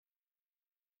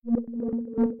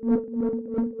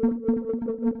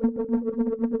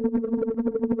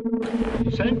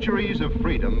Centuries of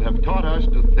freedom have taught us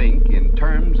to think in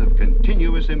terms of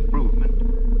continuous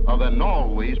improvement, of an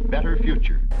always better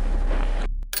future.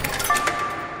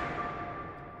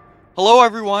 Hello,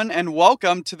 everyone, and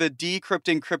welcome to the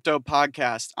Decrypting Crypto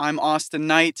podcast. I'm Austin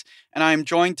Knight, and I'm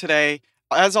joined today,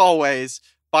 as always,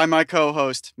 by my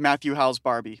co-host, Matthew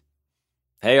Howes-Barbie.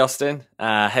 Hey, Austin.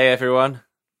 Hey, everyone.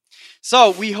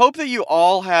 So we hope that you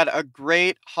all had a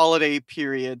great holiday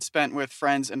period spent with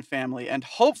friends and family, and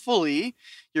hopefully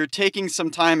you're taking some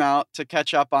time out to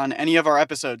catch up on any of our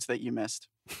episodes that you missed.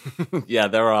 Yeah,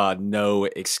 there are no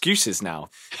excuses now.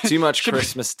 Too much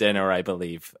Christmas dinner, I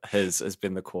believe, has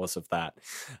been the cause of that.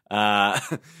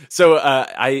 I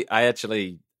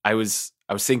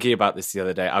was thinking about this the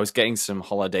other day. I was getting some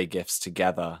holiday gifts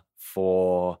together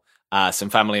for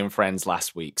some family and friends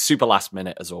last week, super last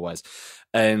minute as always.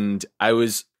 And I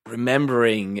was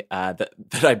remembering that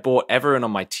I bought everyone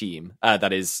on my team,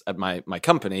 that is at my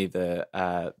company that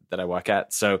I work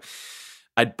at. So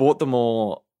I'd bought them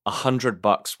all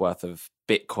 $100 worth of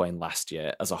Bitcoin last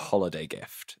year as a holiday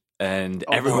gift, and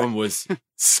everyone was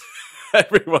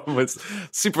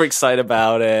super excited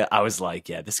about it. I was like,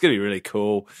 yeah, this is gonna be really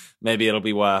cool. Maybe it'll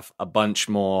be worth a bunch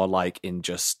more, like in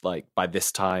just like by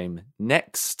this time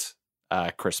next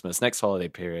Christmas, next holiday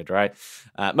period, right?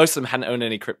 Most of them hadn't owned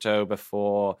any crypto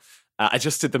before. I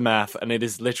just did the math, and it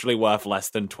is literally worth less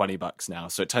than $20 now.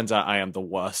 So it turns out I am the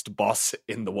worst boss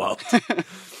in the world.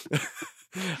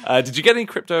 Did you get any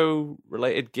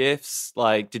crypto-related gifts?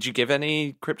 Like, did you give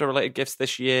any crypto-related gifts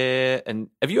this year? And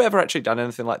have you ever actually done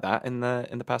anything like that in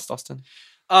the past, Austin?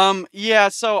 Yeah,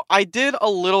 so I did a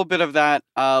little bit of that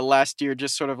last year,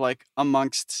 just sort of like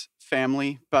amongst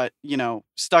family, but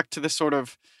stuck to the sort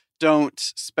of don't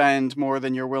spend more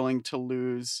than you're willing to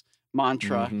lose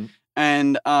mantra. Mm-hmm.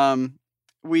 And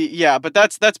but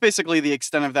that's basically the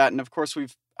extent of that. And of course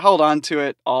we've held on to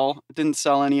it all. Didn't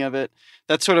sell any of it.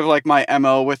 That's sort of like my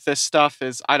MO with this stuff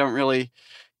is I don't really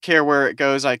care where it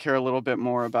goes. I care a little bit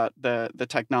more about the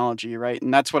technology, right?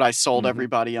 And that's what I sold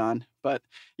everybody on. But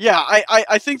yeah,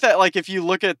 I think that like if you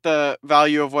look at the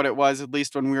value of what it was, at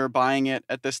least when we were buying it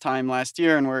at this time last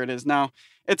year and where it is now,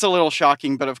 it's a little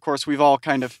shocking. But of course, we've all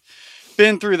kind of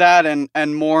been through that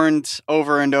and mourned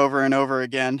over and over and over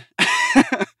again.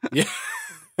 Yeah.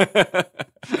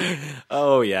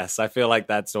 Oh yes, I feel like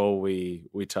that's all we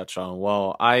touch on.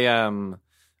 Well, I am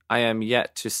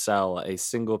yet to sell a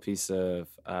single piece of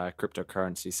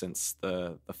cryptocurrency since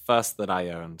the first that I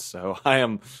owned. So I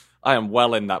am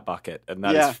well in that bucket, and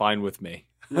that is fine with me.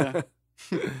 Yeah.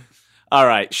 All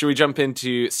right, should we jump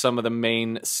into some of the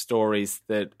main stories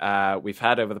that we've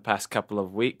had over the past couple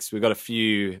of weeks? We've got a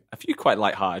few quite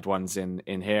lighthearted ones in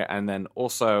here, and then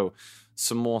also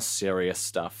some more serious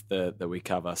stuff that we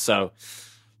cover. So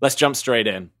let's jump straight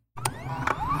in.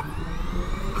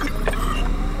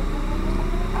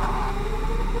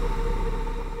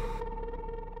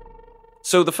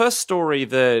 So the first story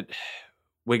that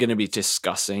we're going to be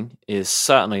discussing is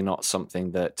certainly not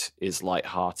something that is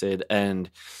lighthearted, and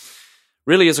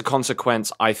really as a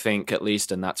consequence, I think at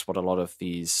least, and that's what a lot of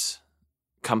these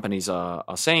companies are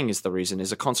saying is the reason,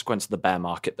 is a consequence of the bear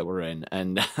market that we're in.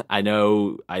 And I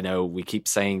know we keep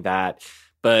saying that,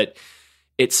 but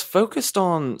it's focused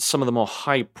on some of the more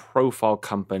high profile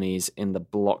companies in the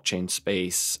blockchain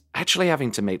space actually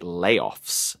having to make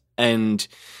layoffs. And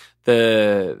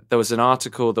there was an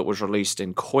article that was released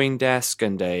in CoinDesk,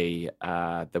 and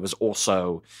there was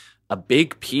also a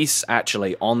big piece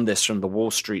actually on this from the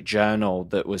Wall Street Journal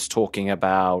that was talking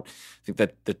about, I think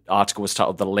that the article was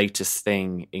titled "The Latest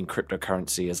Thing in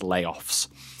Cryptocurrency is Layoffs."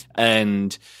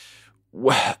 And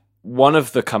one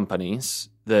of the companies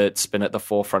that's been at the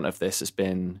forefront of this has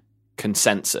been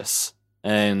Consensus.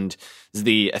 And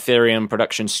the Ethereum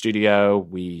production studio,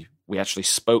 we actually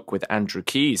spoke with Andrew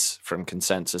Keys from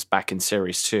Consensus back in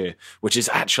Series 2, which is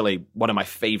actually one of my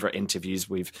favorite interviews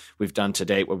we've done to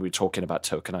date, where we were talking about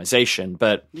tokenization.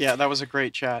 But yeah, that was a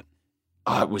great chat.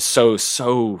 It was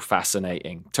so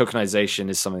fascinating. Tokenization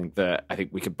is something that I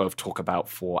think we could both talk about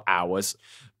for hours.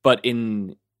 But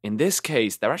in this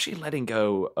case, they're actually letting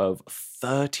go of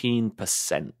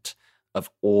 13% of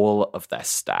all of their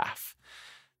staff.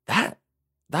 That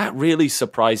really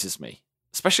surprises me,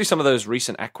 especially some of those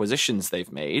recent acquisitions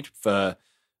they've made for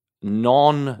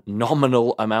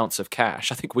non-nominal amounts of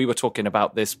cash. I think we were talking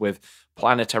about this with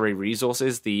Planetary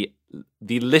Resources, the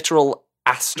literal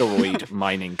asteroid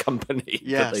mining company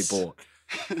that they bought.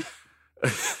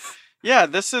 Yeah,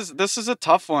 this is a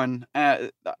tough one.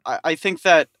 I think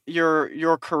that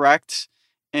you're correct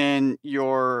in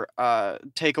your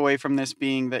takeaway from this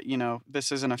being that,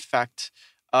 this is an effect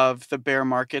of the bear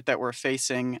market that we're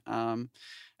facing.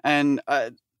 And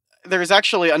there's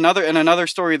actually another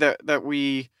story that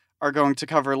we are going to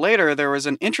cover later. There was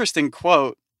an interesting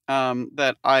quote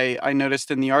that I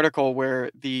noticed in the article where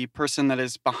the person that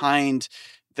is behind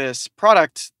this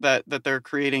product that they're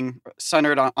creating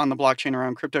centered on the blockchain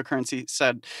around cryptocurrency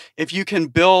said, if you can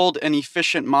build an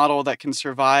efficient model that can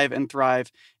survive and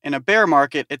thrive in a bear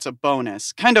market, it's a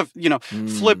bonus. Kind of,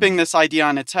 flipping this idea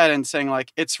on its head and saying,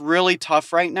 like, it's really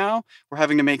tough right now. We're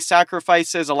having to make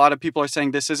sacrifices. A lot of people are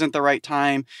saying this isn't the right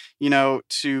time,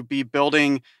 to be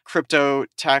building crypto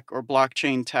tech or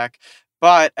blockchain tech.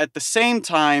 But at the same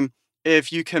time,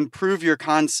 if you can prove your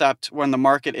concept when the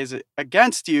market is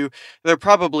against you, there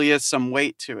probably is some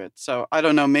weight to it. So I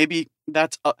don't know, maybe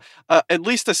that's at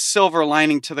least a silver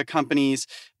lining to the companies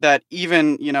that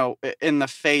even, in the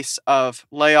face of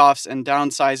layoffs and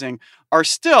downsizing are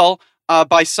still,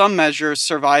 by some measures,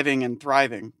 surviving and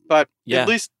thriving. But at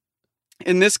least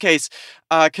in this case,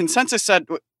 Consensus said,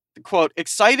 quote,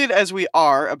 excited as we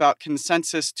are about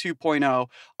Consensus 2.0,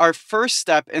 our first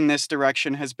step in this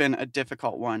direction has been a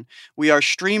difficult one. We are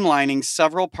streamlining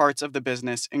several parts of the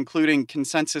business, including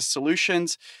Consensus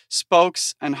Solutions,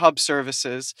 Spokes, and Hub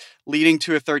services, leading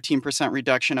to a 13%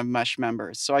 reduction of Mesh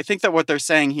members. So I think that what they're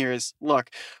saying here is, look,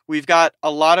 we've got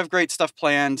a lot of great stuff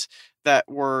planned that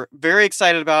we're very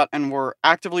excited about and we're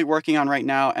actively working on right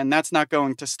now, and that's not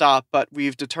going to stop. But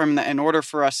we've determined that in order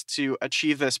for us to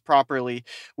achieve this properly,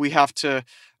 we have to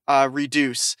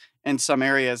reduce in some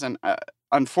areas, and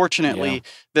unfortunately,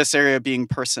 this area being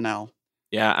personnel.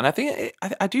 Yeah, and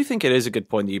I do think it is a good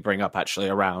point that you bring up actually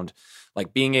around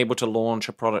like being able to launch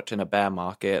a product in a bear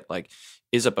market, like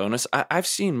is a bonus. I've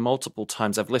seen multiple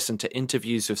times. I've listened to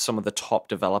interviews with some of the top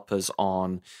developers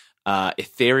on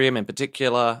Ethereum in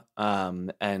particular,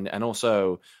 and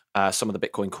also some of the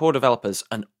Bitcoin Core developers,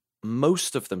 and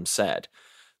most of them said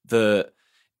that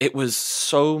it was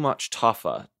so much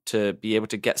tougher to be able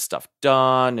to get stuff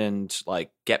done and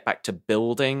like get back to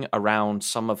building around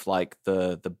some of like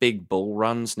the big bull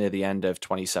runs near the end of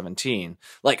 2017.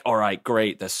 Like, all right,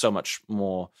 great, there's so much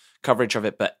more coverage of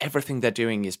it, but everything they're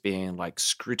doing is being like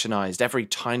scrutinized. Every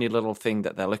tiny little thing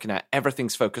that they're looking at,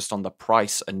 everything's focused on the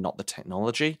price and not the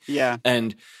technology. Yeah.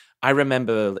 And I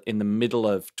remember in the middle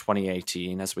of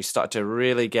 2018, as we started to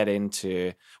really get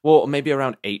into, well, maybe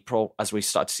around April, as we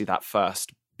started to see that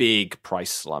first big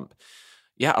price slump.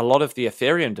 Yeah, a lot of the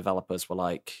Ethereum developers were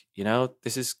like,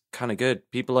 this is kind of good.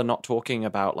 People are not talking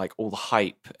about like all the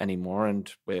hype anymore,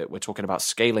 and we're talking about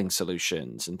scaling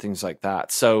solutions and things like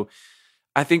that. So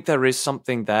I think there is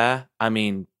something there. I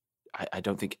mean, I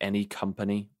don't think any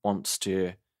company wants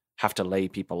to have to lay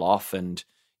people off. And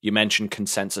you mentioned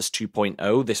Consensus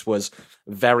 2.0. This was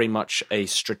very much a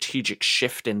strategic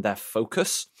shift in their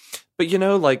focus. But,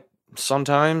 like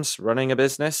sometimes running a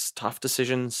business, tough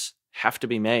decisions have to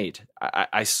be made.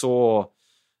 I saw,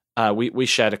 we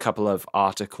shared a couple of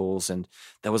articles, and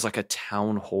there was like a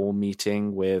town hall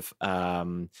meeting with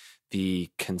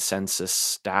the Consensus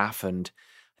staff, and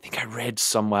I think I read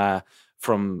somewhere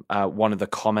from one of the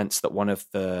comments that one of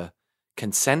the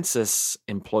Consensus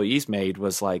employees made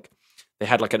was like, they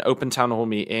had like an open town hall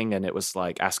meeting, and it was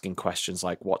like asking questions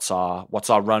like, what's our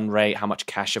run rate? How much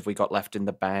cash have we got left in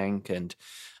the bank? And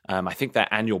I think their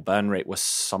annual burn rate was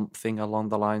something along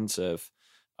the lines of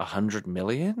 100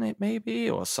 million, it may be,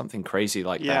 or something crazy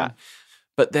like that.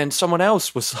 But then someone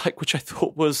else was like, which I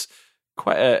thought was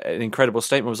quite an incredible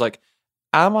statement, was like,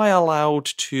 am I allowed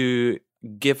to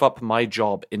give up my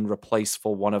job in replace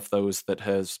for one of those that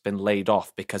has been laid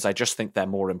off because I just think they're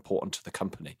more important to the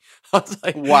company? I was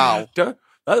like, wow,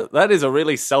 that is a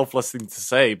really selfless thing to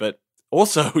say, but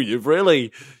also you've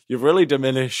really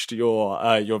diminished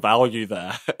your value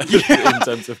there in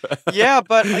terms of yeah.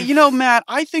 But Matt,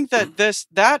 I think that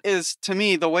that is, to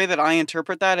me, the way that I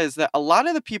interpret that is that a lot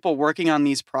of the people working on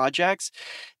these projects,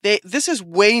 this is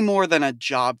way more than a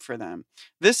job for them.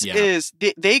 This is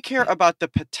they care about the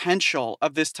potential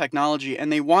of this technology, and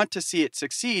they want to see it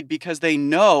succeed because they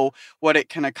know what it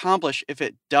can accomplish if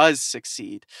it does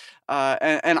succeed.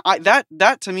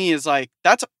 That to me is like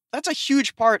that's a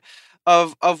huge part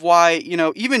of why,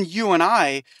 even you and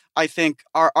I think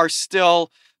are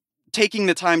still taking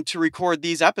the time to record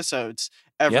these episodes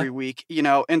every week,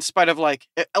 in spite of even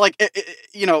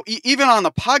on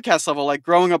the podcast level, like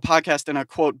growing a podcast in a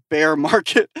quote bear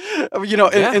market,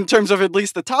 in terms of at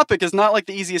least the topic is not like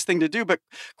the easiest thing to do. But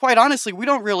quite honestly, we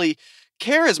don't really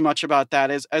care as much about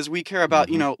that as we care about,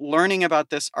 learning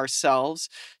about this ourselves,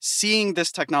 seeing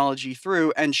this technology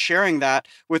through, and sharing that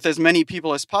with as many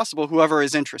people as possible, whoever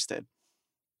is interested.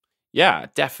 Yeah,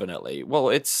 definitely. Well,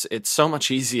 it's so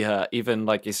much easier, even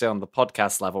like you say on the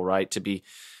podcast level, right, to be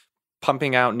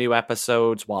pumping out new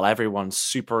episodes while everyone's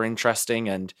super interesting,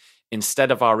 and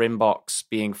instead of our inbox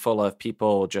being full of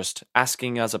people just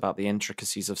asking us about the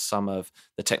intricacies of some of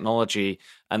the technology,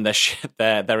 and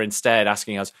they're instead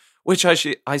asking us which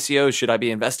ICOs should I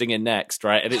be investing in next,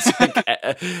 right? And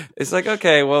it's like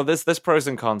okay, well, there's pros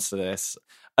and cons to this.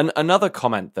 Another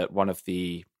comment that one of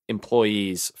the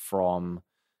employees from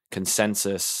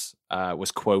Consensus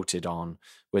was quoted on,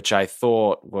 which I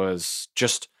thought was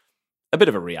just a bit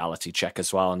of a reality check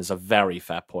as well, and is a very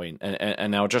fair point.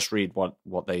 And I'll just read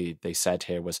what they said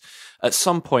here was, at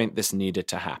some point this needed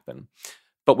to happen,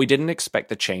 but we didn't expect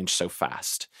the change so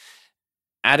fast.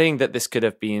 Adding that this could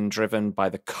have been driven by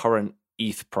the current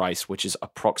ETH price, which is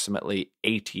approximately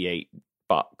 $88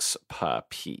 per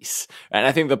piece. And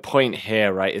I think the point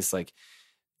here, right, is like,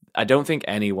 I don't think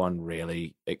anyone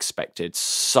really expected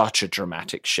such a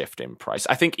dramatic shift in price.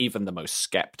 I think even the most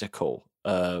skeptical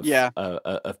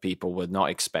of people were not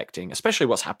expecting, especially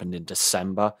what's happened in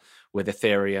December with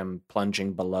Ethereum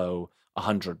plunging below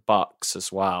 $100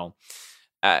 as well.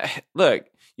 Look,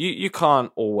 you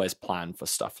can't always plan for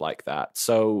stuff like that.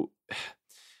 So,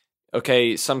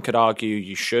 okay, some could argue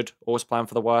you should always plan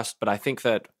for the worst, but I think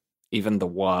that even the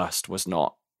worst was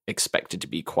not expected to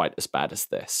be quite as bad as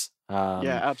this.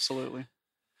 Yeah, absolutely.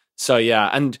 So yeah,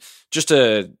 and just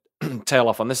to tail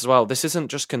off on this as well, this isn't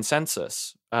just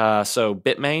Consensus. So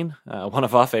Bitmain, one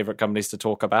of our favorite companies to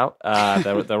talk about,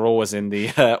 they're always in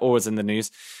the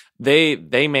news.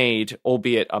 They made,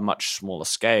 albeit a much smaller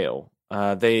scale,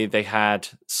 they had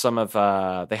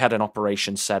an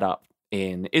operation set up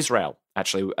in Israel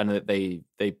actually, and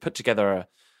they put together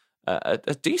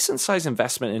a decent sized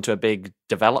investment into a big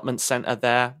development center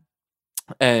there.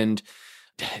 And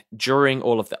during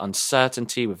all of the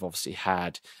uncertainty, we've obviously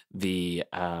had the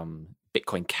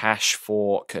Bitcoin Cash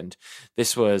fork, and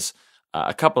this was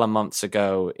a couple of months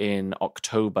ago in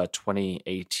October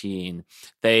 2018.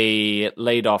 They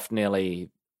laid off nearly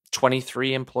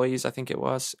 23 employees, I think it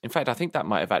was. In fact, I think that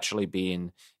might have actually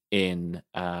been in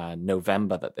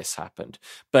November that this happened.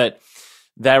 But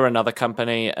they're another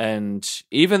company, and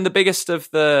even the biggest of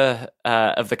the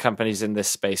companies in this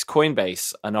space,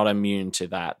 Coinbase, are not immune to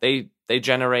that. They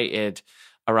generated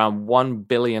around $1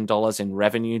 billion in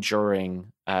revenue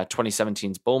during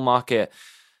 2017's bull market,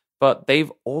 but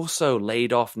they've also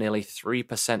laid off nearly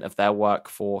 3% of their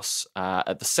workforce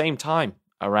at the same time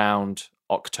around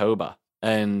October.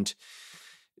 And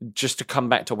just to come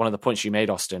back to one of the points you made,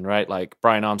 Austin, right? Like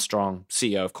Brian Armstrong,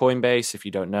 CEO of Coinbase, if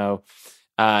you don't know,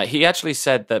 he actually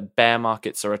said that bear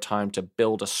markets are a time to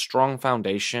build a strong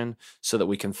foundation so that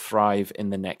we can thrive in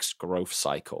the next growth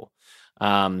cycle.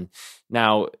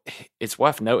 Now, it's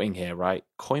worth noting here, right?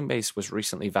 Coinbase was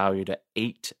recently valued at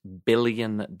 $8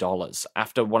 billion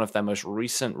after one of their most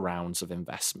recent rounds of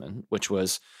investment, which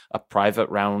was a private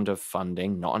round of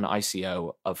funding, not an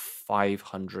ICO, of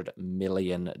 $500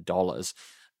 million.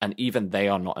 And even they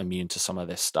are not immune to some of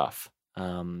this stuff.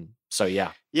 So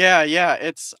yeah. Yeah,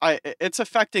 it's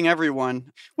affecting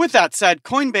everyone. With that said,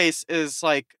 Coinbase is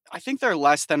like, I think they're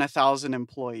less than 1,000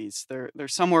 employees. They're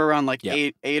somewhere around like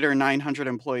 800 or 900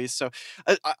 employees. So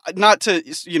not to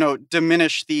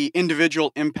diminish the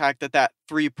individual impact that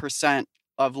 3%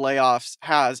 of layoffs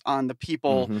has on the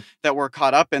people that were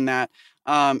caught up in that.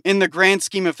 In the grand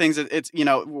scheme of things, it's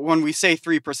when we say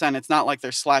 3%, it's not like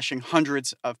they're slashing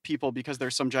hundreds of people because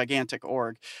there's some gigantic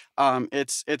org.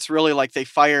 It's really like they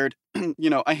fired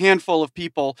a handful of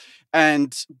people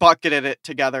and bucketed it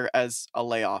together as a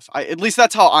layoff. At least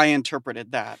that's how I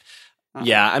interpreted that.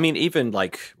 Yeah, I mean, even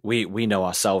like we know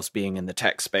ourselves being in the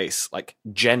tech space, like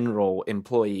general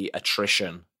employee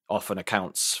attrition often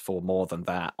accounts for more than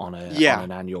that on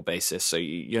an annual basis. So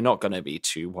you're not going to be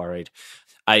too worried.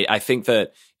 I think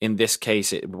that in this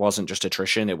case, it wasn't just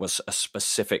attrition; it was a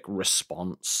specific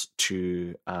response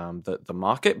to the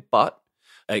market. But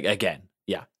again,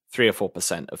 3 or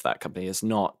 4% of that company is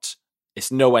not. It's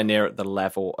nowhere near at the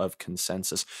level of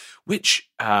Consensus, which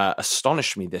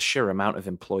astonished me. The sheer amount of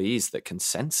employees that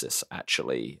Consensus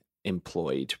actually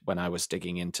employed when I was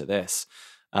digging into this.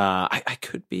 I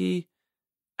could be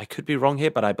wrong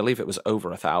here, but I believe it was over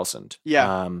 1,000.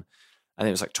 Yeah. I think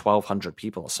it was like 1,200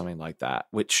 people or something like that,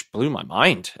 which blew my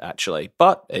mind, actually.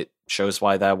 But it shows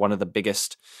why they're one of the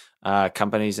biggest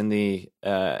companies in the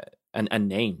and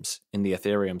names in the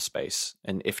Ethereum space,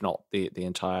 and if not the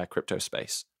entire crypto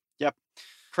space. Yep.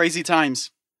 Crazy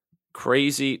times.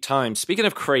 Crazy times. Speaking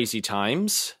of crazy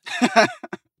times,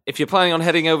 if you're planning on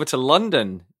heading over to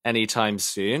London anytime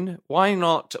soon, why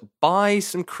not buy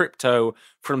some crypto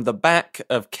from the back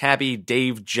of cabbie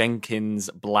Dave Jenkins'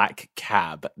 black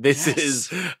cab? This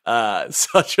is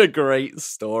such a great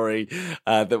story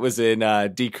that was in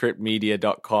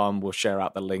decryptmedia.com. We'll share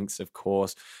out the links, of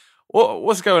course.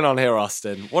 What's going on here,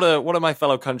 Austin? What are my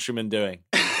fellow countrymen doing?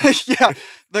 Yeah,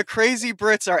 the crazy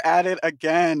Brits are at it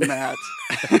again, Matt.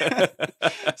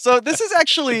 So this is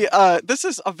actually this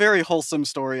is a very wholesome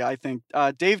story, I think.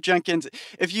 Dave Jenkins,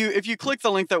 if you click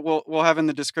the link that we'll have in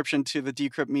the description to the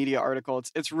Decrypt Media article,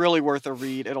 it's really worth a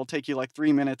read. It'll take you like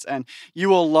 3 minutes, and you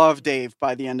will love Dave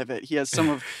by the end of it. He has some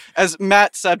of, as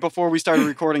Matt said before we started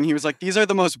recording, he was like, "These are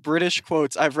the most British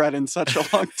quotes I've read in such a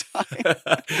long time."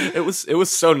 It was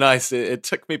so nice. It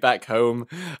took me back home.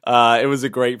 It was a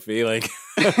great feeling.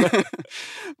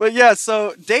 But yeah,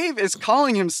 so Dave is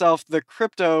calling himself the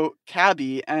crypto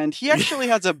cabbie, and he actually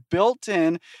has a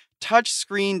built-in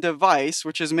touchscreen device,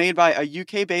 which is made by a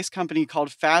UK-based company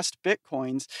called Fast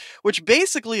Bitcoins, which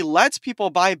basically lets people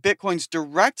buy Bitcoins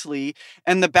directly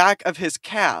in the back of his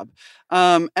cab.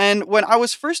 And when I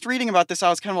was first reading about this, I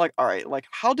was kind of like, all right, like,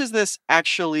 how does this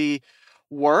actually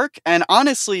work? And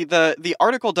honestly, the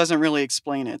article doesn't really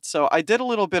explain it. So I did a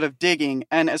little bit of digging,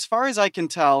 and as far as I can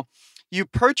tell, you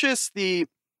purchase the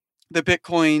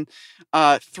Bitcoin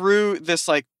through this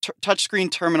like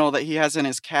touchscreen terminal that he has in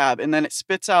his cab, and then it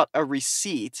spits out a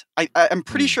receipt. I'm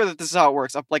pretty sure that this is how it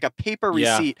works, like a paper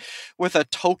receipt with a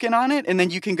token on it, and then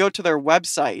you can go to their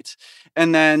website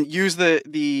and then use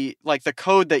the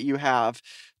code that you have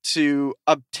to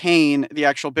obtain the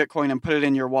actual Bitcoin and put it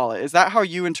in your wallet. Is that how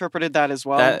you interpreted that as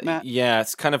well, Matt? Yeah,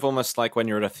 it's kind of almost like when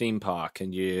you're at a theme park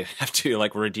and you have to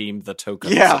like redeem the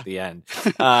tokens at the end.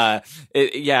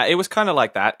 It was kind of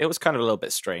like that. It was kind of a little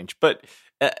bit strange, but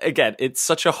again, it's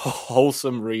such a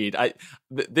wholesome read.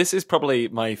 This is probably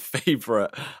my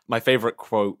favorite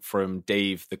quote from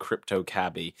Dave, the crypto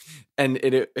cabbie, and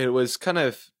it was kind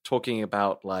of talking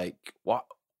about like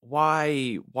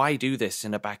why do this in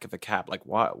the back of a cab? Like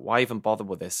why even bother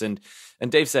with this? And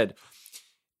Dave said,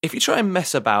 if you try and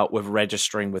mess about with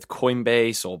registering with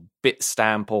Coinbase or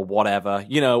Bitstamp or whatever,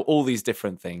 all these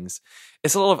different things,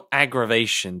 it's a lot of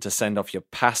aggravation to send off your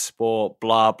passport,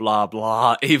 blah, blah,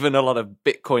 blah, even a lot of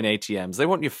Bitcoin ATMs. They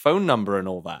want your phone number and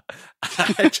all that.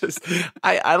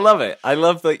 I love it. I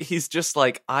love that he's just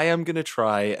like, I am going to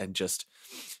try and just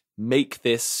make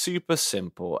this super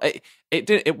simple.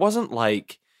 It wasn't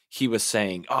like he was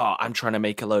saying, "Oh, I'm trying to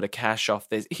make a load of cash off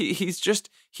this." He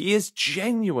is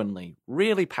genuinely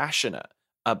really passionate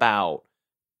about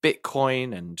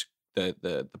Bitcoin and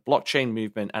the blockchain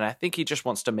movement, and I think he just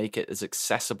wants to make it as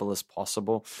accessible as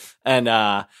possible. And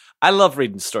I love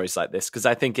reading stories like this because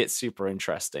I think it's super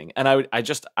interesting, and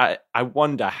I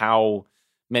wonder how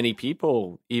many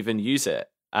people even use it.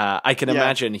 I can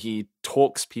imagine he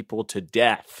talks people to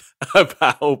death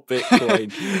about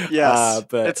Bitcoin. Yes,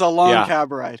 but it's a long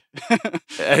cab ride.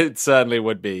 It certainly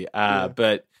would be.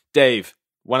 But Dave,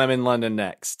 when I'm in London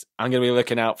next, I'm going to be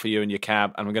looking out for you in your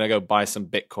cab, and I'm going to go buy some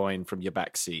Bitcoin from your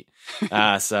back seat.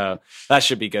 So that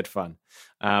should be good fun.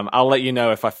 I'll let you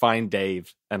know if I find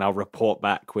Dave, and I'll report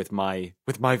back with my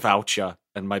voucher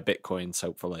and my Bitcoins,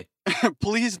 hopefully.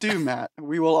 Please do, Matt.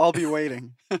 We will all be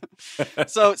waiting.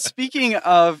 So speaking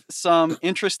of some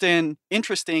interesting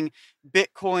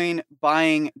Bitcoin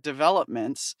buying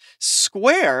developments,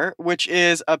 Square, which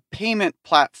is a payment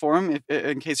platform,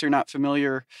 in case you're not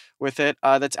familiar with it,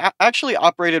 that's actually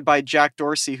operated by Jack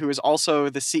Dorsey, who is also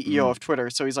the CEO of Twitter.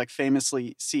 So he's like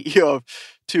famously CEO of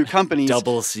two companies.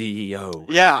 Double CEO.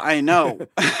 Yeah, I know.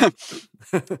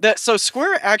 So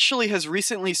Square actually has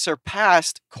recently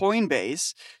surpassed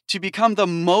Coinbase to become the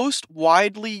most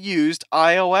widely used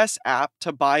iOS app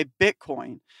to buy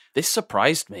Bitcoin. This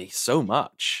surprised me so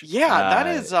much.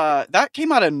 Yeah, that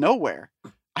came out of nowhere,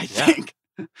 I think.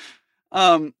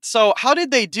 So how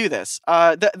did they do this?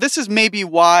 This is maybe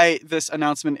why this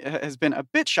announcement has been a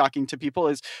bit shocking to people,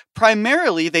 is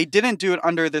primarily they didn't do it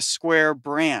under the Square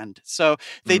brand. So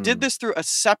they did this through a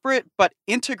separate but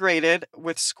integrated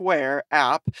with Square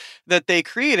app that they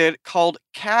created called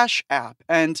Cash App.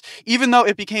 And even though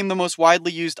it became the most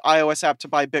widely used iOS app to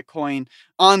buy Bitcoin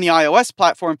on the iOS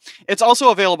platform, it's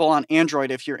also available on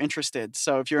Android if you're interested.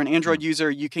 So if you're an Android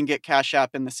user, you can get Cash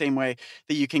App in the same way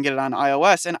that you can get it on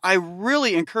iOS. And I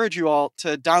really encourage you all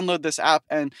to download this app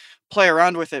and play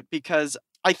around with it, because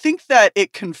I think that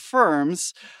it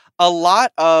confirms a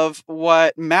lot of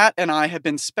what Matt and I have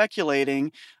been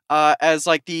speculating as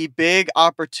like the big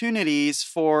opportunities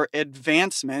for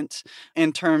advancement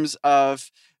in terms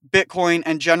of Bitcoin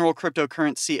and general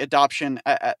cryptocurrency adoption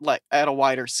at a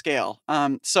wider scale.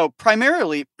 So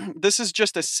primarily, this is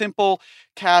just a simple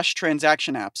cash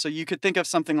transaction app. So you could think of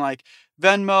something like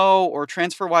Venmo or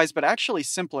TransferWise, but actually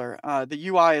simpler. The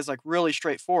UI is like really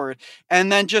straightforward.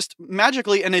 And then just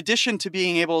magically, in addition to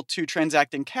being able to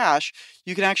transact in cash,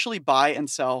 you can actually buy and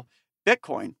sell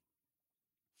Bitcoin.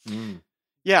 Mm.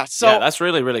 Yeah. So yeah, that's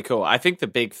really, really cool. I think the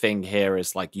big thing here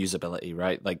is like usability,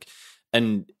 right? Like,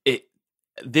 and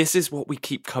this is what we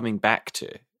keep coming back to.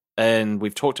 And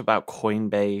we've talked about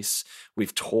Coinbase.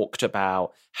 We've talked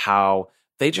about how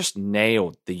they just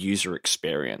nailed the user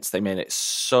experience. They made it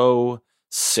so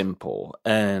simple.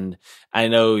 And I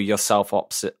know yourself,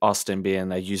 Austin,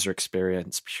 being a user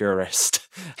experience purist,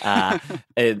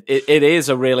 it is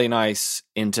a really nice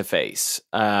interface.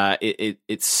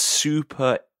 It's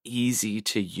super easy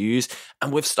to use.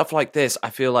 And with stuff like this,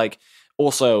 I feel like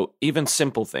also even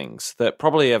simple things that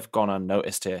probably have gone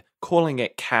unnoticed here, calling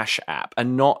it Cash App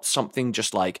and not something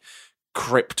just like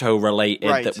crypto related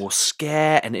that will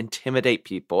scare and intimidate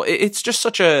people. It's just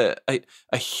such a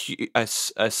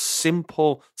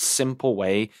simple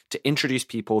way to introduce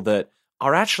people that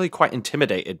are actually quite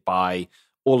intimidated by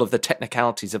all of the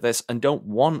technicalities of this and don't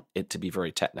want it to be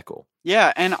very technical.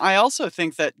 Yeah, and I also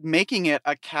think that making it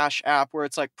a cash app where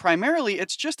it's like primarily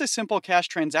it's just a simple cash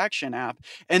transaction app,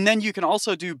 and then you can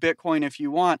also do Bitcoin if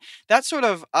you want. That sort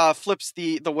of flips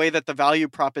the way that the value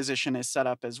proposition is set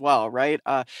up as well, right?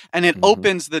 And it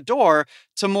opens the door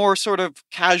to more sort of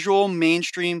casual,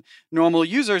 mainstream, normal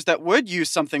users that would use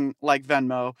something like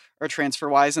Venmo or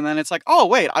TransferWise, and then it's like, oh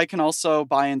wait, I can also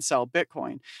buy and sell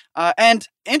Bitcoin. And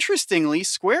interestingly,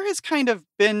 Square has kind of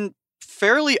been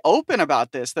fairly open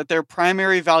about this, that their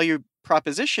primary value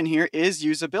proposition here is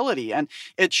usability, and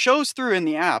it shows through in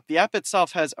the app. The app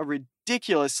itself has a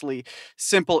ridiculously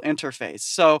simple interface.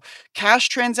 So cash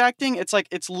transacting,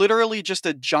 it's literally just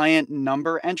a giant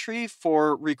number entry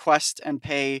for request and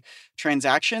pay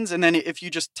transactions. And then if you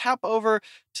just tap over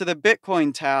to the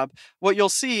Bitcoin tab, what you'll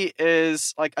see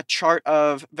is like a chart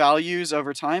of values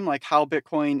over time, like how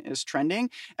Bitcoin is trending.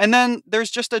 And then there's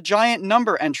just a giant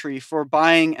number entry for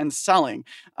buying and selling.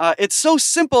 It's so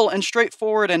simple and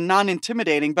straightforward and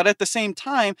non-intimidating, but at the same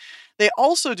time, they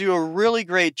also do a really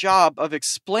great job of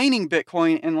explaining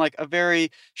Bitcoin in like a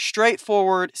very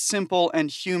straightforward, simple,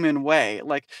 and human way.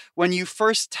 Like when you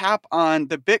first tap on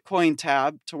the Bitcoin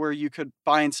tab to where you could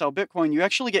buy and sell Bitcoin, you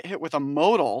actually get hit with a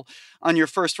modal on your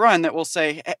first run that will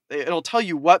say, it'll tell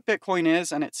you what Bitcoin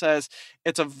is, and it says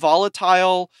it's a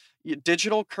volatile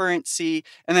digital currency,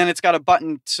 and then it's got a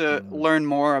button to learn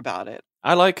more about it.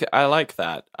 I like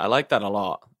that. I like that a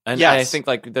lot. And yes. I think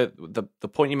like the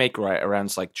point you make right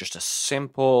around like just a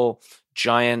simple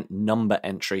giant number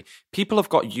entry. People have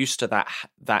got used to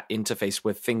that interface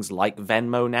with things like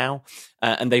Venmo now,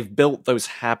 and they've built those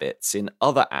habits in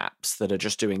other apps that are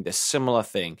just doing this similar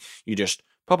thing. You just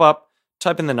pop up,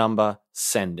 type in the number,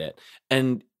 send it,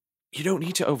 and you don't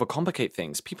need to overcomplicate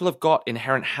things. People have got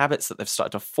inherent habits that they've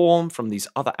started to form from these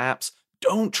other apps.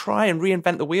 Don't try and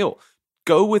reinvent the wheel.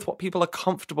 Go with what people are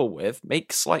comfortable with,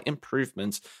 make slight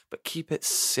improvements, but keep it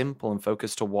simple and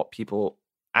focused to what people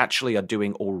actually are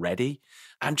doing already.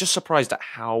 I'm just surprised at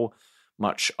how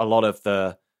much a lot of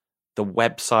the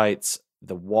websites,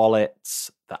 the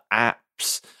wallets, the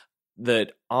apps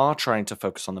that are trying to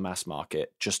focus on the mass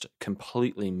market just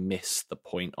completely miss the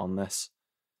point on this.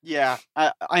 Yeah,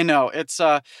 I know. It's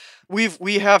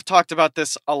we have talked about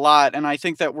this a lot, and I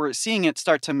think that we're seeing it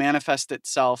start to manifest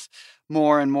itself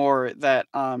more and more, that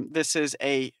this is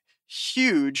a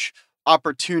huge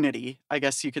opportunity, I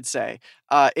guess you could say,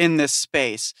 in this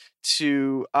space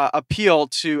to appeal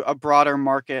to a broader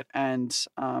market and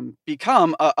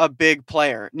become a big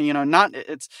player. You know,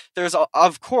 there's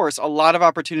of course a lot of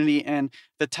opportunity in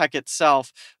the tech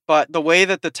itself, but the way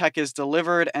that the tech is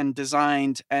delivered and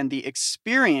designed and the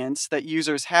experience that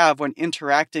users have when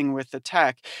interacting with the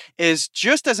tech is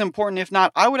just as important, if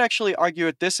not, I would actually argue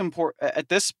at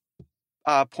this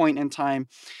point in time,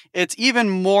 it's even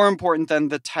more important than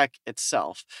the tech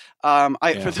itself.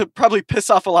 Would probably piss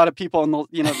off a lot of people,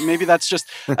 and maybe that's just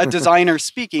a designer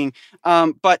speaking.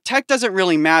 But tech doesn't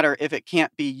really matter if it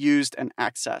can't be used and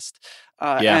accessed.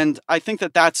 And I think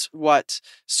that that's what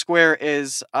Square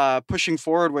is pushing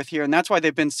forward with here, and that's why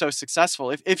they've been so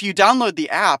successful. If you download the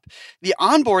app, the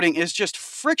onboarding is just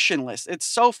frictionless. It's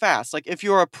so fast. Like if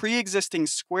you're a pre-existing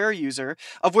Square user,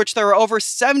 of which there are over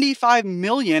 75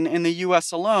 million in the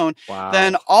US alone,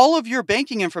 then all of your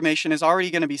banking information is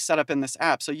already going to be set up in this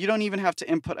app. So you don't even have to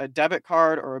input a debit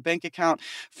card or a bank account.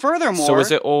 Furthermore, so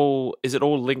is it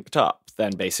all linked up?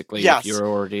 then basically Yes. if you're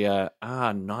already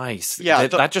nice. Yeah,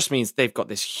 that just means they've got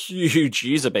this huge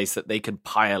user base that they can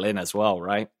pile in as well,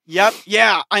 right? Yep.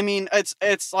 Yeah. I mean,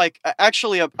 it's like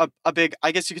actually a big,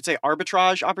 I guess you could say,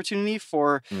 arbitrage opportunity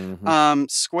for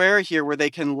Square here, where they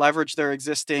can leverage their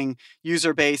existing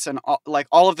user base and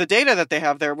all of the data that they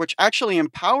have there, which actually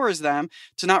empowers them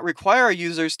to not require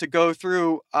users to go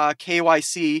through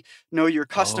KYC, know your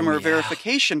customer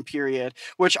verification period,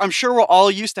 which I'm sure we're all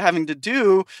used to having to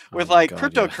do with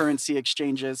cryptocurrency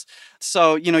exchanges.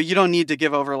 So, you don't need to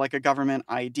give over like a government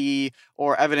ID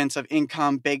or evidence of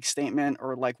income, bank statement,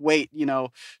 or like wait,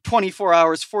 24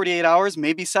 hours, 48 hours,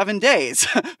 maybe 7 days.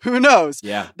 Who knows?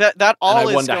 Yeah. That all and I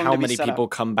is wonder going how to be many set people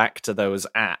up. come back to those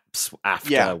apps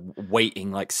after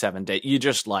waiting like 7 days. You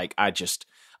just like, I just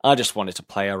wanted to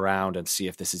play around and see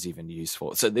if this is even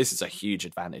useful. So this is a huge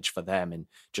advantage for them, and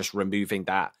just removing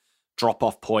that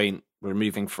drop-off point,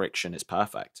 removing friction is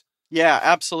perfect. Yeah,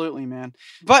 absolutely, man.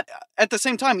 But at the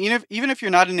same time, even if you're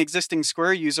not an existing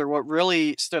Square user, what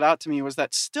really stood out to me was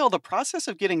that still the process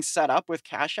of getting set up with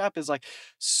Cash App is like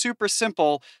super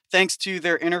simple thanks to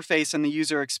their interface and the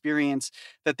user experience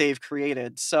that they've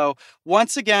created. So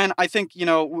once again, I think,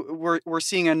 we're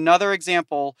seeing another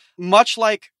example, much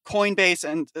like Coinbase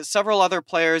and several other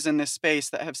players in this space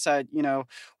that have said,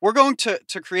 we're going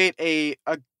to create a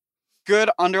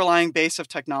good underlying base of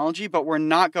technology, but we're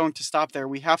not going to stop there.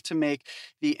 We have to make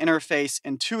the interface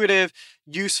intuitive,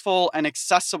 useful, and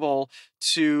accessible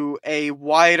to a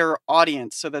wider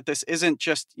audience, so that this isn't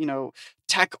just,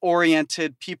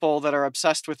 tech-oriented people that are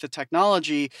obsessed with the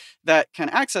technology that can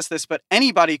access this, but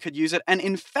anybody could use it. And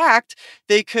in fact,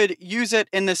 they could use it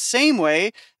in the same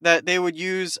way that they would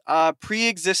use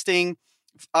pre-existing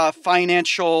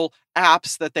financial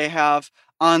apps that they have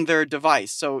on their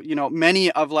device. So,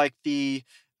 many of like the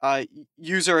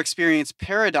user experience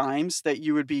paradigms that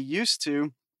you would be used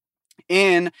to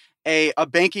in a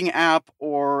banking app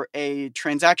or a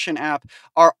transaction app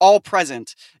are all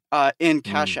present in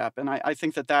Cash App. And I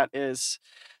think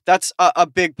that's a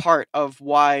big part of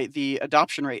why the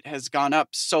adoption rate has gone up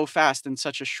so fast in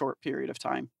such a short period of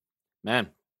time. Man,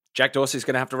 Jack Dorsey's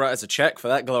going to have to write us a check for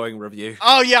that glowing review.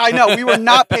 Oh, yeah, I know. We were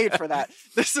not paid for that.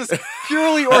 This is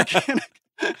purely organic.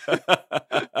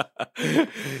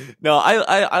 No,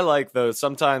 I like those.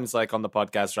 Sometimes, like on the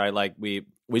podcast, right? Like we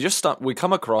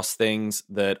come across things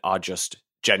that are just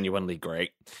genuinely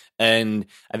great. And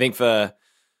I think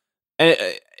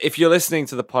if you're listening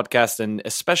to the podcast, and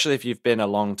especially if you've been a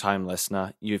long time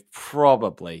listener, you've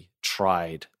probably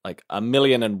tried like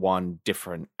 1,000,001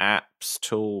 different apps,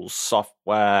 tools,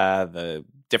 software, the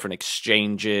different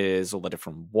exchanges, all the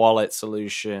different wallet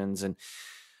solutions, and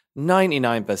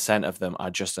 99% of them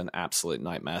are just an absolute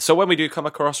nightmare. So when we do come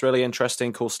across really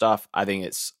interesting, cool stuff, I think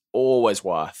it's always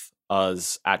worth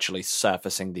us actually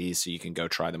surfacing these so you can go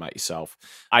try them out yourself.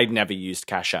 I'd never used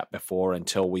Cash App before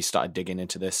until we started digging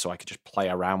into this, so I could just play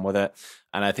around with it.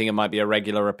 And I think it might be a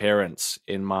regular appearance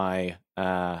in my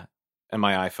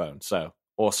iPhone. So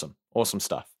awesome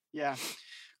stuff. Yeah.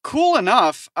 Cool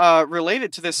enough,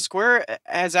 related to this, Square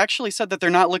has actually said that they're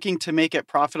not looking to make it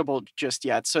profitable just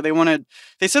yet. So they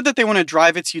said that they want to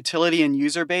drive its utility and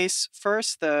user base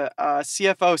first. The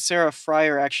CFO, Sarah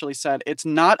Fryer, actually said it's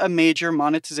not a major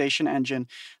monetization engine.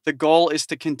 The goal is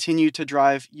to continue to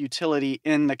drive utility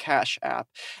in the Cash App.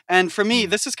 And for me,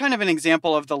 this is kind of an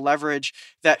example of the leverage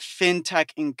that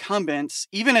fintech incumbents,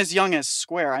 even as young as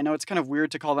Square, I know it's kind of weird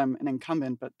to call them an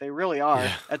incumbent, but they really are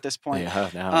at this point.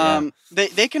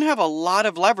 They can have a lot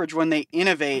of leverage when they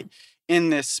innovate in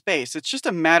this space. It's just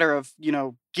a matter of,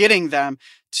 getting them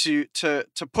to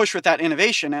push with that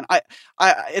innovation. And I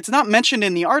it's not mentioned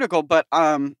in the article, but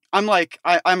I'm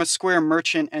a Square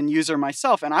merchant and user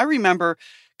myself. And I remember,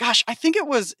 gosh, I think it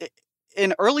was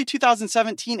in early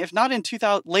 2017, if not in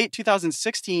late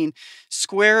 2016,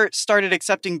 Square started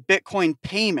accepting Bitcoin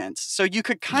payments. So you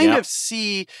could kind of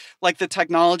see like the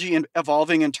technology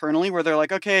evolving internally, where they're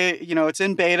like, okay, it's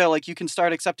in beta, like you can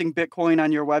start accepting Bitcoin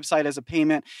on your website as a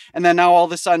payment. And then now all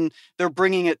of a sudden they're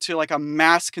bringing it to like a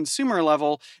mass consumer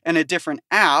level in a different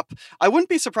app. I wouldn't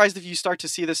be surprised if you start to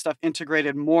see this stuff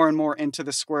integrated more and more into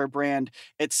the Square brand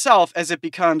itself, as it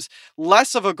becomes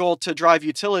less of a goal to drive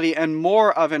utility and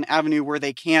more of an avenue where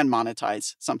they can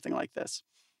monetize something like this.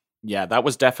 Yeah, that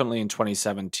was definitely in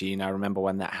 2017. I remember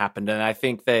when that happened. And I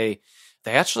think they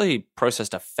actually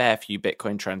processed a fair few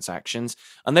Bitcoin transactions.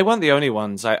 And they weren't the only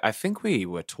ones. I think we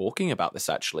were talking about this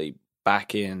actually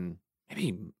back in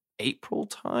maybe April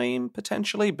time,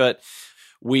 potentially. But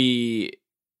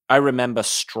I remember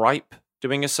Stripe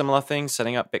doing a similar thing,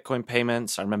 setting up Bitcoin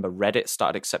payments. I remember Reddit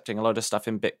started accepting a load of stuff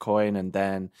in Bitcoin, and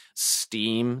then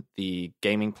Steam, the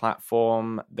gaming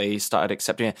platform, they started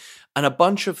accepting it. And a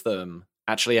bunch of them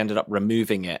actually ended up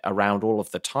removing it around all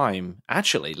of the time,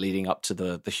 actually leading up to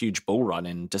the huge bull run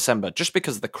in December, just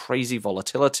because of the crazy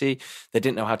volatility. They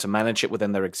didn't know how to manage it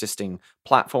within their existing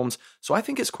platforms. So I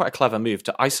think it's quite a clever move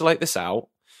to isolate this out,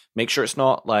 make sure it's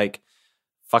not like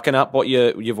fucking up what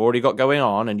you've already got going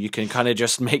on, and you can kind of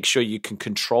just make sure you can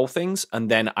control things.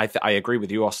 And then I agree with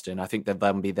you, Austin. I think that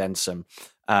there'll be then some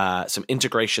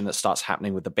integration that starts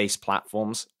happening with the base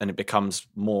platforms, and it becomes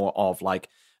more of like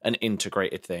an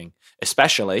integrated thing,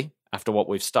 especially after what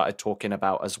we've started talking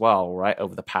about as well, right,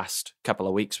 over the past couple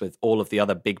of weeks, with all of the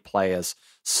other big players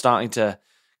starting to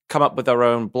come up with their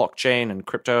own blockchain and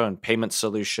crypto and payment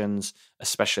solutions,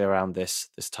 especially around this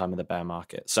time of the bear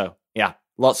market. So yeah,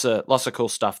 lots of cool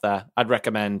stuff there. I'd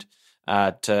recommend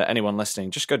to anyone listening,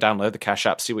 just go download the Cash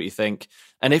App, see what you think.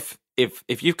 And if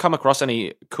you've come across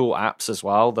any cool apps as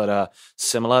well that are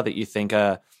similar that you think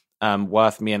are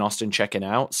worth me and Austin checking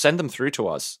out, send them through to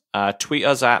us. Tweet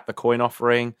us at The Coin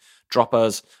Offering. Drop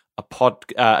us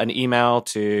an email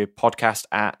to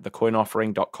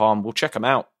podcast@thecoinoffering.com. We'll check them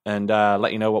out and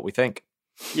let you know what we think.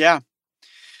 Yeah.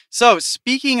 So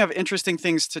speaking of interesting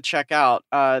things to check out,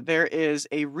 there is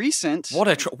a recent... What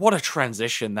a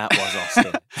transition that was,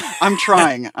 Austin. I'm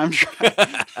trying.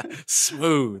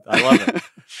 Smooth. I love it.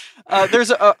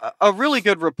 There's a really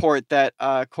good report that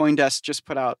CoinDesk just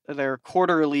put out, their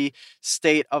quarterly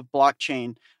state of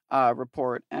blockchain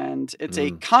report. And it's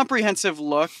a comprehensive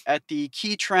look at the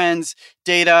key trends,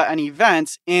 data, and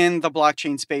events in the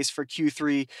blockchain space for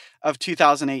Q3 of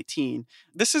 2018.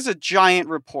 This is a giant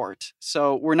report,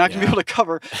 so we're not going to be able to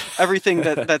cover everything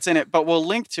that's in it, but we'll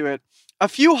link to it. A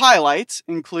few highlights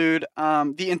include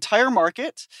the entire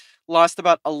market lost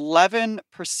about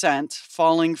 11%,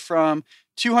 falling from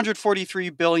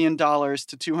 $243 billion to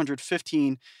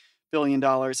 $215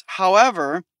 billion.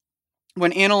 However,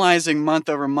 when analyzing month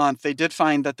over month, they did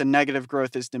find that the negative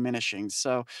growth is diminishing.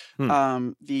 So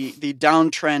the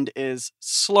downtrend is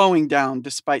slowing down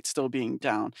despite still being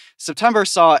down. September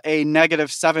saw a negative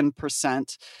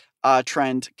 7%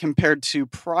 trend compared to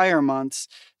prior months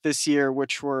this year,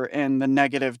 which were in the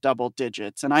negative double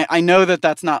digits. And I know that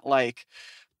that's not like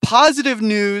positive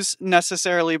news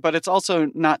necessarily, but it's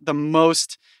also not the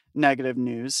most negative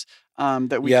news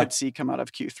that we could see come out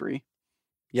of Q3.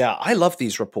 Yeah, I love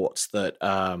these reports that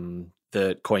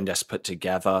CoinDesk put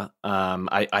together.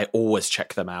 I always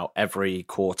check them out every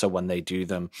quarter when they do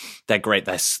them. They're great.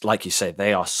 They're, like you say,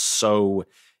 they are so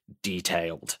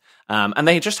detailed. And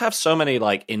they just have so many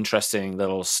like interesting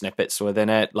little snippets within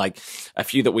it. Like a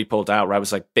few that we pulled out, right,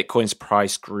 was like Bitcoin's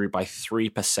price grew by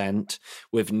 3%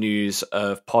 with news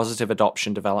of positive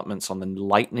adoption developments on the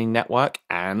Lightning Network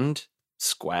and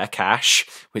Square Cash,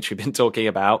 which we've been talking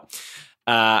about.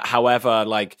 However,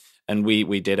 like, and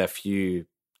we did a few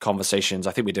conversations.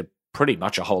 I think we did pretty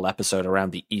much a whole episode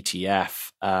around the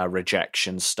ETF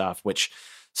rejection stuff, which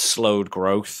slowed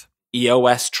growth.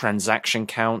 EOS transaction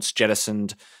counts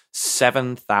jettisoned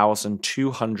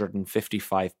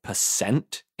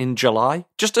 7,255% in July.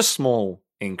 Just a small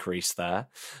increase there.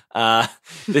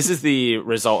 This is the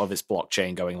result of its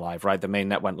blockchain going live, right? The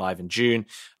mainnet went live in June,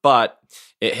 but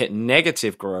it hit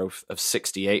negative growth of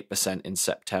 68% in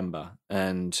September.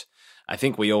 And I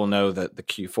think we all know that the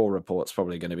Q4 report's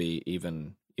probably going to be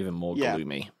even more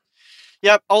gloomy.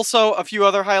 Yep. Also, a few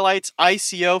other highlights.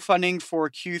 ICO funding for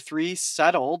Q3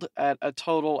 settled at a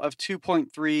total of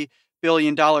 $2.3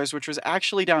 billion, which was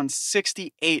actually down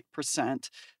 68%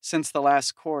 since the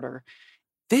last quarter.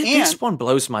 This one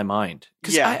blows my mind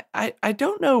because I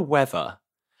don't know whether,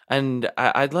 and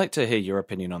I'd like to hear your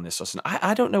opinion on this, Austin.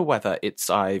 I don't know whether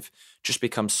I've just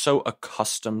become so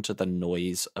accustomed to the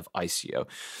noise of ICO,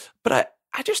 but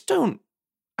I just don't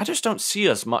see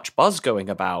as much buzz going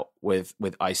about with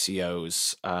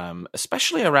ICOs,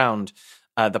 especially around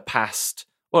the past,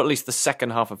 or at least the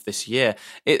second half of this year.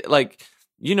 It like,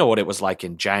 you know what it was like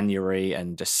in January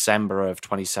and December of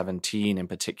 2017 in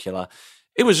particular.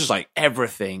 It was just like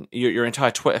everything, your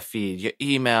entire Twitter feed, your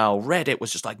email, Reddit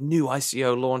was just like new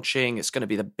ICO launching. It's going to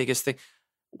be the biggest thing.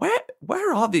 Where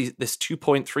are this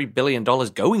 $2.3 billion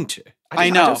going to? I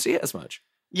don't see it as much.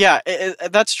 Yeah,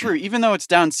 that's true. Even though it's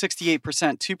down 68%,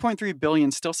 $2.3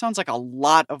 billion still sounds like a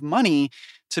lot of money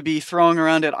to be throwing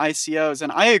around at ICOs.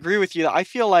 And I agree with you that I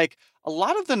feel like a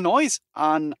lot of the noise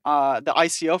on the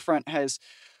ICO front has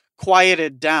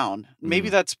quieted down. Maybe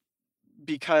that's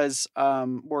because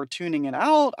we're tuning it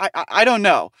out. I don't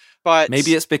know, but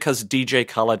Maybe it's because DJ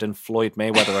Khaled and Floyd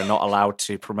Mayweather are not allowed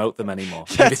to promote them anymore.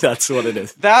 Maybe that's what it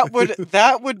is. That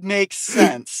would make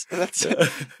sense. That's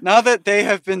now that they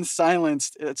have been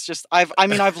silenced. It's just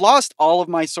I've lost all of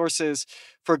my sources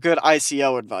for good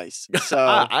ICO advice. So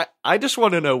I just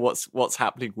want to know what's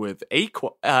happening with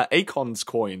Akon's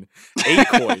coin.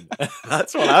 Acoin.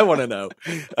 That's what I want to know.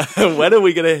 When are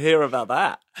we going to hear about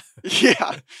that?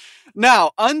 Yeah.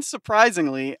 Now,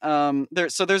 unsurprisingly,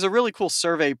 there's a really cool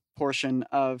survey portion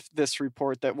of this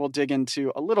report that we'll dig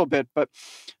into a little bit. But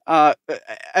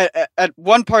at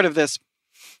one part of this,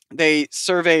 they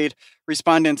surveyed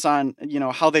respondents on,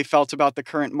 how they felt about the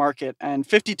current market, and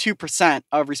 52%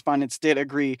 of respondents did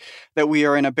agree that we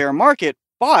are in a bear market,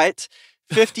 but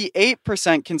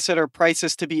 58% consider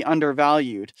prices to be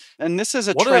undervalued, and this is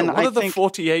a trend. What are the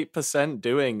 48%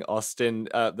 doing, Austin?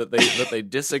 That they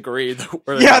disagree that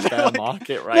we're in a bear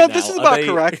market right now. This is about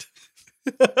correct.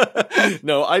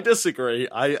 No, I disagree.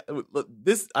 I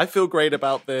feel great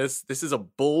about this. This is a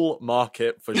bull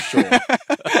market for sure.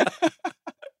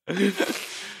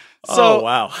 So,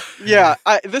 wow. Yeah,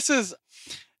 this is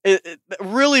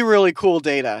really, really cool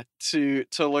data to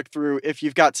look through if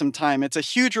you've got some time. It's a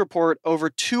huge report, over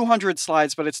 200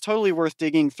 slides, but it's totally worth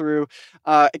digging through.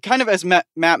 Kind of as Matt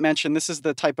mentioned, this is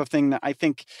the type of thing that I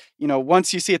think,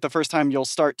 once you see it the first time, you'll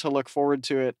start to look forward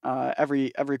to it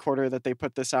every quarter that they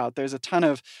put this out. There's a ton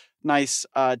of nice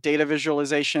data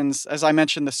visualizations. As I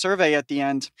mentioned, the survey at the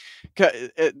end,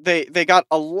 they got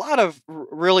a lot of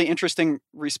really interesting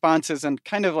responses, and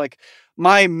kind of like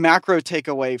my macro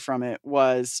takeaway from it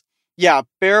was,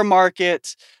 bear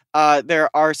market. There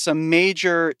are some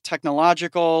major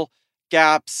technological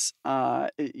gaps,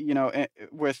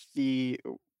 with the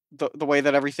way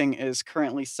that everything is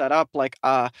currently set up. Like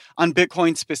on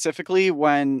Bitcoin specifically,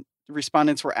 when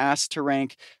respondents were asked to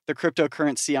rank the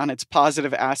cryptocurrency on its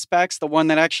positive aspects, the one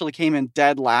that actually came in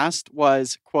dead last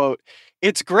was, quote,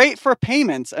 "It's great for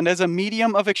payments and as a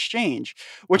medium of exchange,"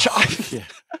 which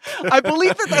I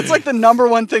believe that's like the number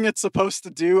one thing it's supposed to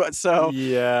do. So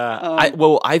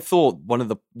I thought one of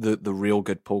the real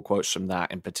good pull quotes from that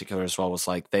in particular as well was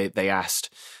like they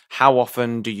asked, how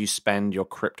often do you spend your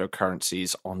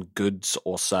cryptocurrencies on goods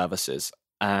or services?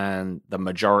 And the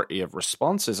majority of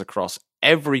responses across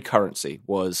every currency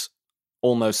was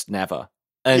almost never.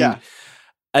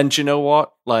 And you know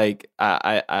what? Like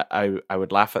I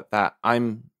would laugh at that.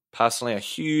 I'm personally a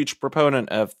huge proponent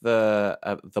of the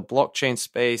blockchain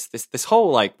space. This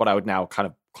whole, like, what I would now kind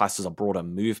of class as a broader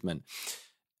movement.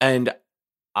 And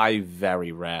I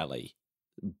very rarely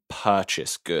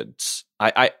purchase goods.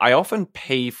 I often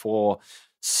pay for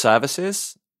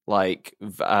services like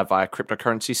via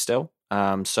cryptocurrency still.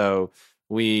 So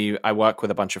I work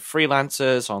with a bunch of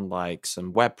freelancers on like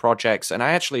some web projects, and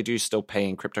I actually do still pay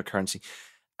in cryptocurrency.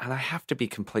 And I have to be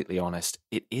completely honest,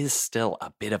 it is still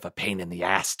a bit of a pain in the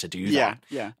ass to do that.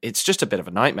 Yeah. It's just a bit of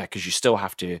a nightmare because you still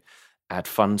have to add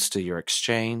funds to your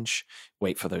exchange,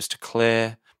 wait for those to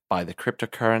clear, buy the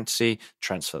cryptocurrency,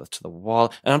 transfer to the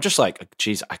wallet. And I'm just like,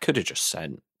 geez, I could have just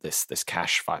sent this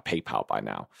cash via PayPal by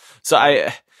now.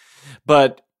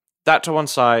 But that to one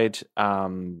side,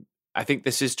 I think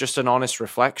this is just an honest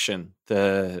reflection.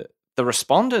 The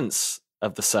respondents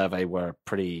of the survey were a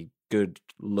pretty good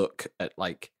look at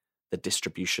like the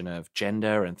distribution of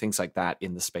gender and things like that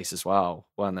in the space as well,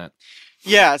 weren't it?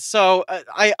 Yeah, so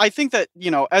I think that,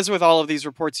 as with all of these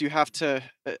reports, you have to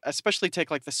especially take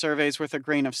like the surveys with a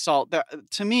grain of salt.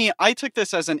 To me, I took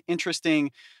this as an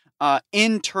interesting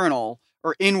internal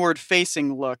or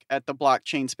inward-facing look at the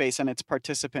blockchain space and its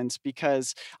participants,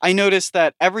 because I noticed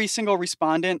that every single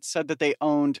respondent said that they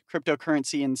owned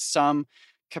cryptocurrency in some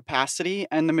capacity,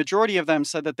 and the majority of them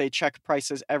said that they check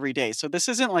prices every day. So this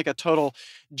isn't like a total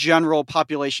general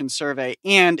population survey.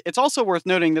 And it's also worth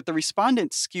noting that the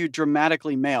respondents skewed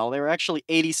dramatically male. They were actually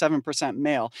 87%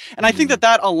 male. And I think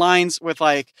that aligns with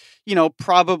like,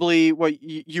 probably what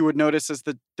you would notice as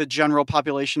the general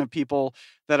population of people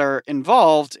that are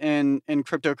involved in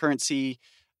cryptocurrency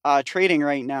trading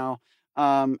right now.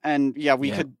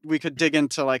 We could dig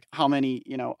into like how many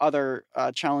other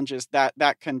challenges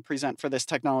that can present for this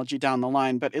technology down the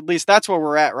line, but at least that's where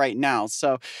we're at right now.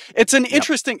 So it's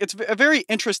it's a very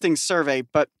interesting survey,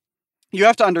 but you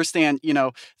have to understand,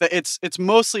 that it's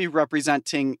mostly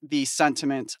representing the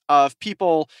sentiment of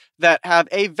people that have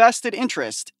a vested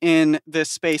interest in this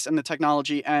space and the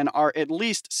technology, and are at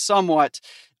least somewhat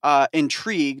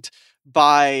intrigued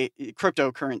by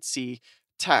cryptocurrency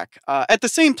tech. At the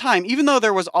same time, even though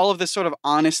there was all of this sort of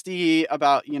honesty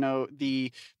about,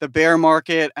 the bear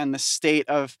market and the state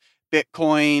of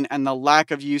Bitcoin and the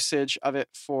lack of usage of it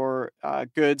for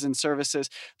goods and services,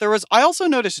 I also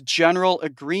noticed general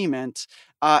agreement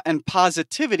and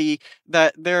positivity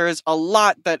that there is a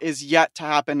lot that is yet to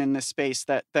happen in this space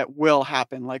that will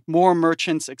happen, like more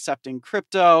merchants accepting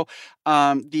crypto,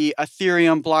 the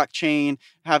Ethereum blockchain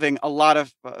having a lot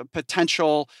of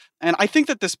potential. And I think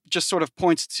that this just sort of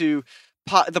points to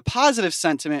the positive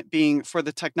sentiment being for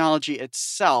the technology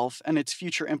itself and its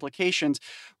future implications,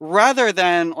 rather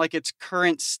than like its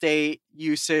current state,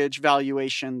 usage,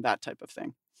 valuation, that type of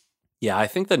thing. Yeah, I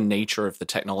think the nature of the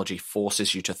technology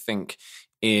forces you to think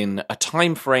in a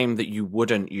time frame that you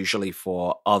wouldn't usually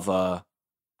for other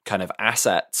kind of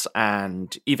assets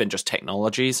and even just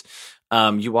technologies.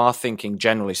 You are thinking,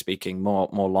 generally speaking, more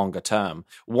longer term.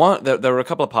 There are a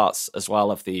couple of parts as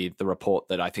well of the report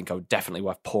that I think are definitely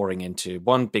worth pouring into.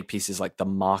 One big piece is like the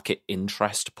market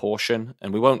interest portion,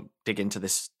 and we won't dig into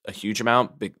this a huge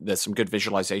amount. There's some good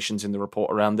visualizations in the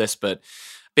report around this, but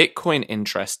Bitcoin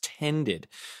interest tended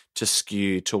to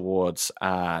skew towards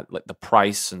like the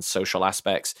price and social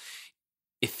aspects.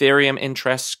 Ethereum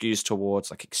interest skews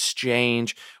towards like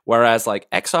exchange, whereas like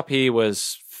XRP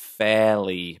was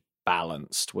fairly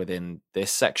balanced within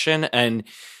this section. And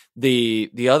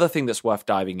the other thing that's worth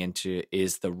diving into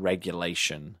is the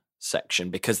regulation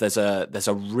section, because there's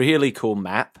a really cool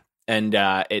map, and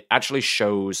it actually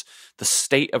shows the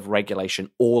state of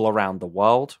regulation all around the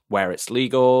world, where it's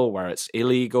legal, where it's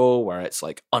illegal, where it's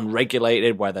like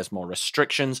unregulated, where there's more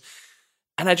restrictions.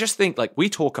 And I just think, like, we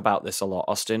talk about this a lot,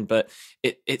 Austin, but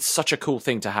it's such a cool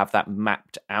thing to have that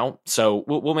mapped out. So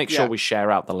we'll make sure we share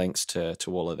out the links to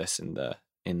all of this in the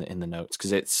notes,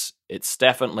 because it's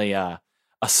definitely a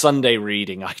Sunday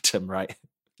reading item, right?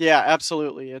 Yeah,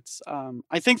 absolutely. It's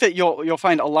I think that you'll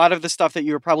find a lot of the stuff that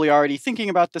you were probably already thinking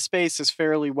about the space is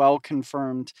fairly well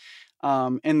confirmed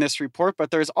in this report, but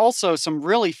there's also some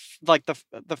really like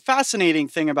the fascinating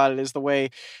thing about it is the way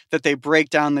that they break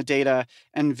down the data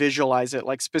and visualize it,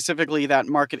 like specifically that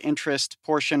market interest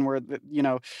portion where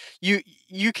you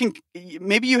can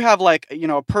maybe you have like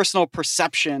a personal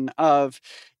perception of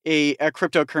a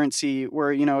cryptocurrency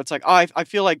where it's like, oh, I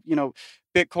feel like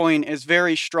Bitcoin is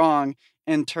very strong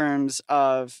in terms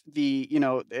of the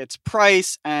its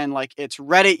price and like its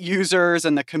Reddit users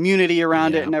and the community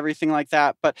around it and everything like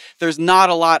that, but there's not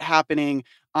a lot happening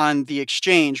on the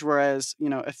exchange, whereas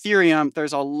Ethereum,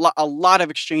 there's a lot of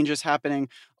exchanges happening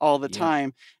all the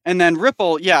time. And then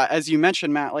Ripple, as you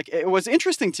mentioned, Matt, like it was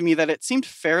interesting to me that it seemed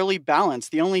fairly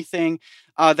balanced. The only thing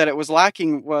that it was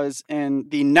lacking was in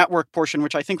the network portion,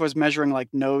 which I think was measuring like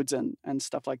nodes and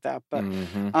stuff like that. But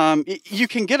you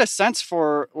can get a sense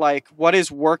for like what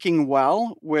is working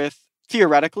well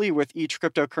theoretically with each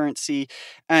cryptocurrency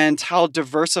and how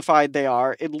diversified they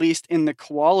are, at least in the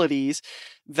qualities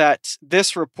that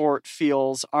this report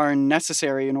feels are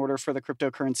necessary in order for the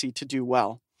cryptocurrency to do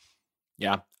well.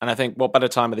 Yeah, and I think what better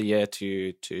time of the year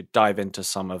to dive into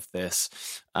some of this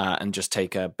and just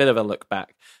take a bit of a look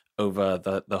back over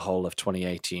the whole of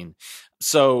 2018.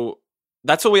 So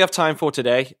that's all we have time for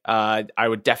today. I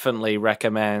would definitely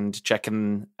recommend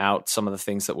checking out some of the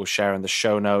things that we'll share in the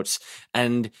show notes.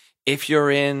 And if you're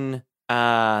in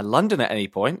London at any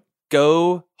point,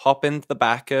 go hop into the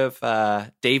back of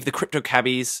Dave the Crypto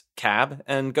Cabbie's cab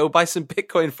and go buy some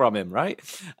Bitcoin from him, right?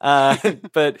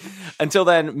 But until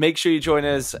then, make sure you join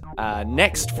us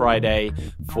next Friday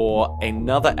for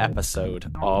another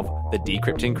episode of the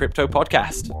Decrypting Crypto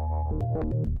podcast.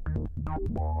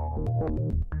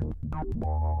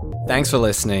 Thanks for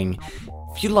listening.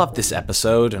 If you loved this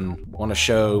episode and want to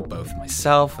show both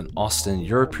myself and Austin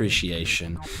your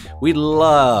appreciation, we'd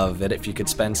love it if you could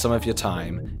spend some of your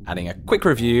time adding a quick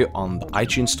review on the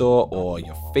iTunes Store or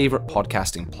your favorite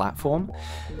podcasting platform.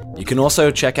 You can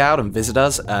also check out and visit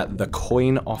us at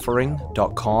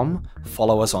thecoinoffering.com.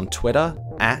 Follow us on Twitter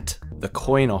at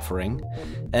thecoinoffering.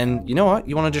 And you know what?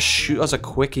 You want to just shoot us a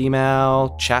quick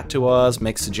email, chat to us,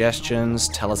 make suggestions,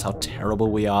 tell us how terrible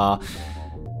we are.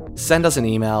 Send us an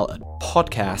email at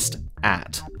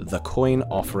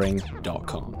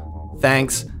podcast@thecoinoffering.com.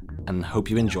 Thanks, and hope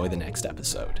you enjoy the next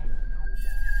episode.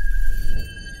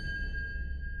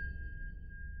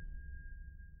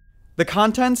 The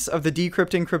contents of the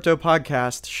Decrypting Crypto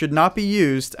podcast should not be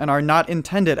used and are not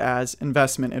intended as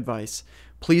investment advice.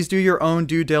 Please do your own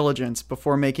due diligence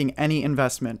before making any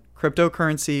investment,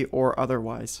 cryptocurrency or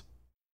otherwise.